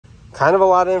Kind of a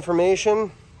lot of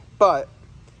information, but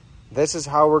this is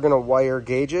how we're going to wire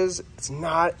gauges. It's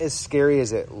not as scary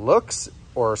as it looks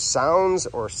or sounds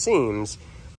or seems.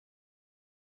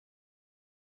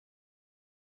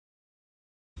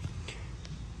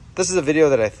 This is a video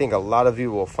that I think a lot of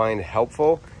you will find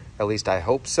helpful. At least I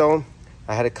hope so.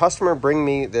 I had a customer bring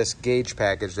me this gauge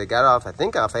package. They got off, I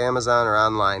think off Amazon or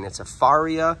online. It's a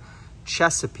Faria.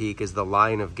 Chesapeake is the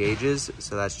line of gauges,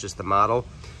 so that's just the model.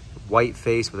 White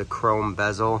face with a chrome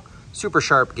bezel, super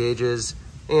sharp gauges,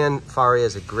 and Faria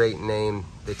is a great name.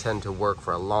 They tend to work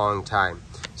for a long time.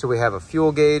 So we have a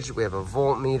fuel gauge, we have a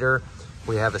voltmeter,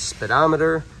 we have a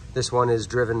speedometer. This one is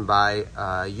driven by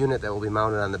a unit that will be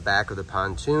mounted on the back of the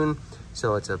pontoon.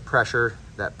 So it's a pressure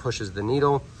that pushes the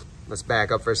needle. Let's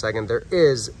back up for a second. There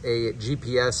is a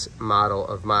GPS model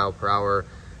of mile per hour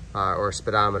or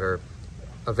speedometer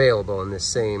available in this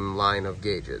same line of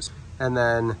gauges. And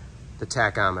then the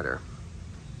tachometer.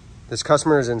 This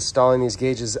customer is installing these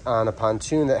gauges on a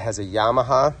pontoon that has a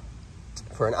Yamaha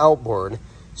for an outboard.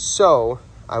 So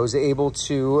I was able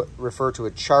to refer to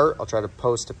a chart. I'll try to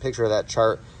post a picture of that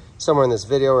chart somewhere in this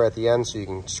video or at the end so you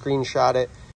can screenshot it.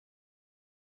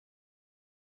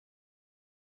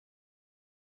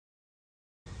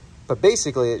 But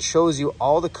basically it shows you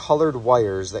all the colored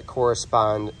wires that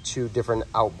correspond to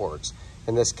different outboards.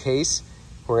 In this case,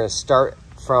 we're going to start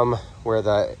from where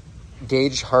the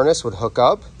gauge harness would hook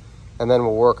up, and then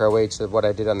we'll work our way to what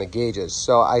I did on the gauges.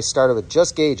 So I started with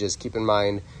just gauges, keep in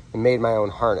mind, and made my own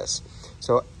harness.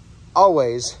 So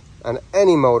always, on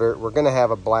any motor, we're going to have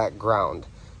a black ground.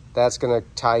 That's going to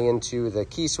tie into the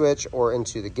key switch or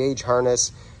into the gauge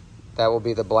harness. That will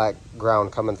be the black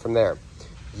ground coming from there.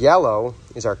 Yellow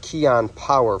is our key-on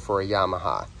power for a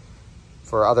Yamaha.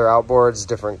 For other outboards,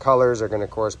 different colors are going to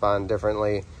correspond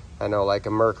differently. I know like a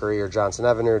Mercury or Johnson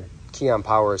Evinrude, key-on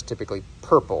power is typically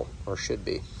purple, or should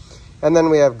be. And then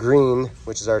we have green,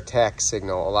 which is our tack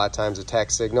signal. A lot of times a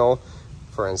tack signal,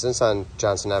 for instance, on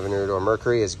Johnson Evinrude or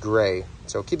Mercury is gray.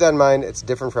 So keep that in mind. It's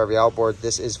different for every outboard.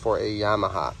 This is for a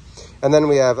Yamaha. And then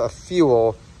we have a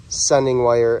fuel, sending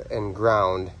wire, and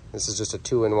ground. This is just a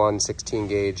 2-in-1 16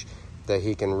 gauge that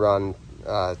he can run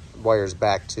wires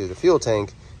back to the fuel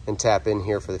tank and tap in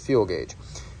here for the fuel gauge.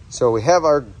 So we have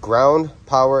our ground,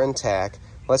 power, and tack.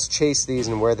 Let's chase these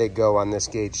and where they go on this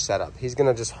gauge setup. He's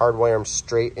going to just hardwire them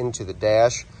straight into the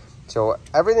dash. So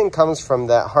everything comes from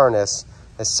that harness.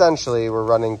 Essentially, we're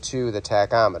running to the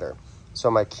tachometer.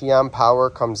 So my key-on power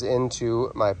comes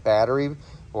into my battery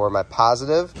or my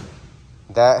positive.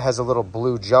 That has a little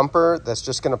blue jumper that's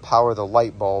just going to power the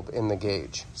light bulb in the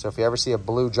gauge. So if you ever see a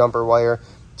blue jumper wire,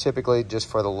 typically just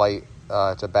for the light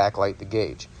to backlight the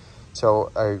gauge.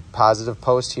 So our positive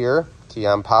post here,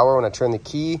 key-on power, when I turn the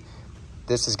key,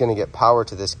 this is going to get power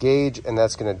to this gauge, and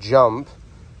that's going to jump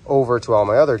over to all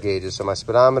my other gauges. So my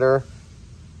speedometer,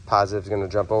 positive is going to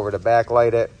jump over to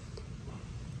backlight it,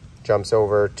 jumps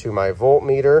over to my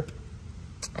voltmeter,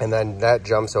 and then that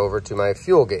jumps over to my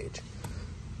fuel gauge.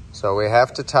 So we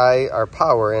have to tie our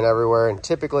power in everywhere, and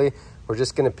typically we're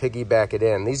just going to piggyback it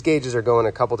in. These gauges are going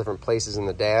a couple different places in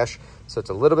the dash, so it's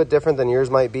a little bit different than yours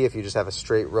might be if you just have a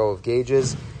straight row of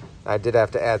gauges. I did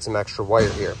have to add some extra wire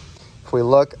here. If we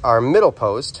look, our middle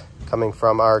post coming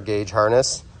from our gauge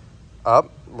harness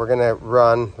up, we're going to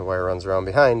run, the wire runs around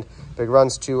behind, but it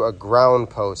runs to a ground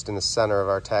post in the center of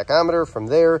our tachometer. From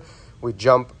there, we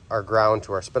jump our ground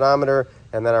to our speedometer,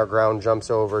 and then our ground jumps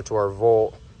over to our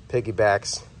volt,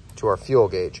 piggybacks to our fuel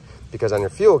gauge. Because on your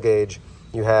fuel gauge,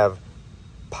 you have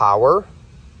power,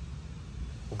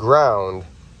 ground,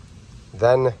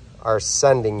 then our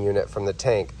sending unit from the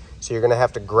tank. So you're going to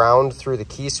have to ground through the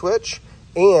key switch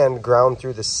and ground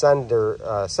through the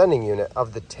sending unit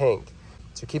of the tank.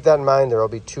 So keep that in mind. There will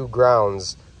be 2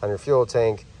 grounds on your fuel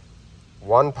tank.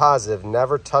 One positive,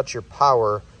 never touch your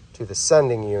power to the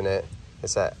sending unit.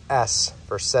 It's a S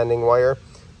for sending wire.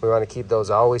 We want to keep those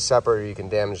always separate or you can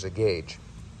damage the gauge.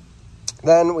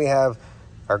 Then we have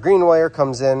our green wire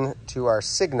comes in to our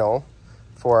signal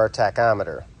for our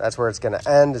tachometer. That's where it's going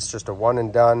to end. It's just a one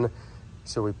and done.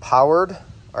 So we powered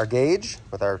our gauge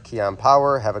with our key-on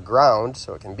power, have a ground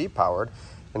so it can be powered,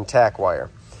 and tack wire.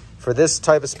 For this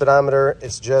type of speedometer,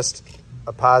 it's just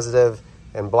a positive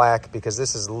and black because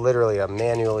this is literally a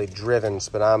manually driven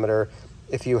speedometer.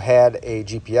 If you had a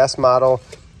GPS model,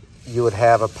 you would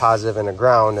have a positive and a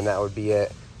ground, and that would be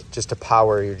it, just to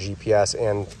power your GPS,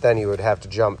 and then you would have to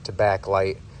jump to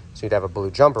backlight. So you'd have a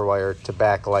blue jumper wire to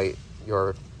backlight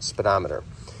your speedometer.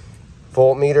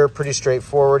 Voltmeter, pretty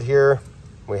straightforward here.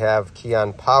 We have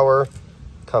key-on power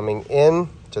coming in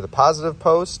to the positive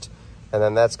post, and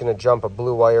then that's going to jump a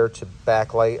blue wire to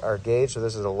backlight our gauge. So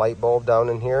this is a light bulb down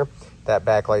in here. that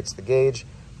backlights the gauge.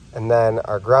 And then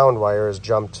our ground wire is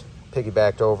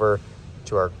piggybacked over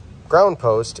to our ground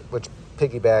post, which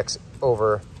piggybacks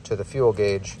over to the fuel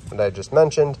gauge that I just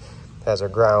mentioned, has our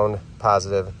ground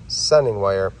positive sending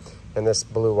wire, and this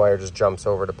blue wire just jumps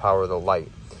over to power the light.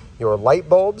 Your light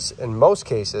bulbs, in most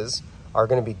cases, are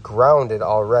going to be grounded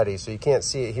already, so you can't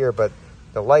see it here, but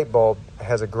the light bulb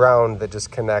has a ground that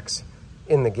just connects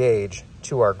in the gauge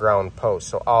to our ground post,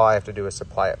 so all I have to do is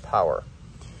supply it power.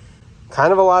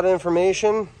 Kind of a lot of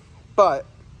information, but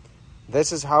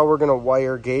this is how we're going to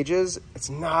wire gauges. It's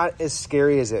not as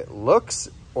scary as it looks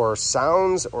or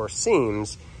sounds or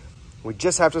seems. We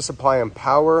just have to supply them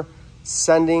power,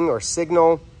 sending or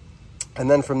signal,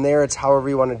 and then from there it's however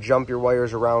you want to jump your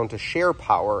wires around to share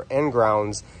power and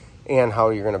grounds and how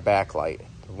you're going to backlight.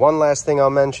 One last thing I'll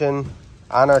mention,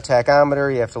 on our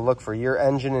tachometer, you have to look for your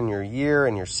engine and your year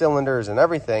and your cylinders and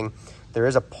everything. There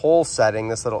is a pole setting,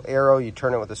 this little arrow, you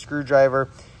turn it with a screwdriver.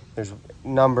 There's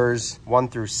numbers 1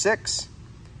 through 6.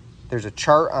 There's a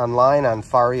chart online on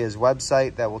Faria's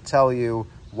website that will tell you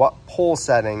what pole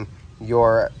setting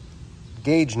your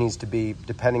gauge needs to be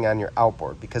depending on your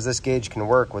outboard, because this gauge can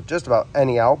work with just about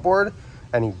any outboard,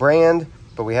 any brand,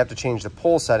 but we have to change the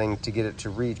pole setting to get it to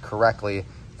read correctly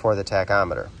for the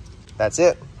tachometer. That's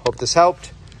it. Hope this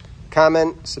helped.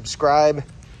 Comment, subscribe,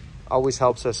 always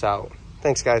helps us out.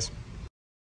 Thanks, guys.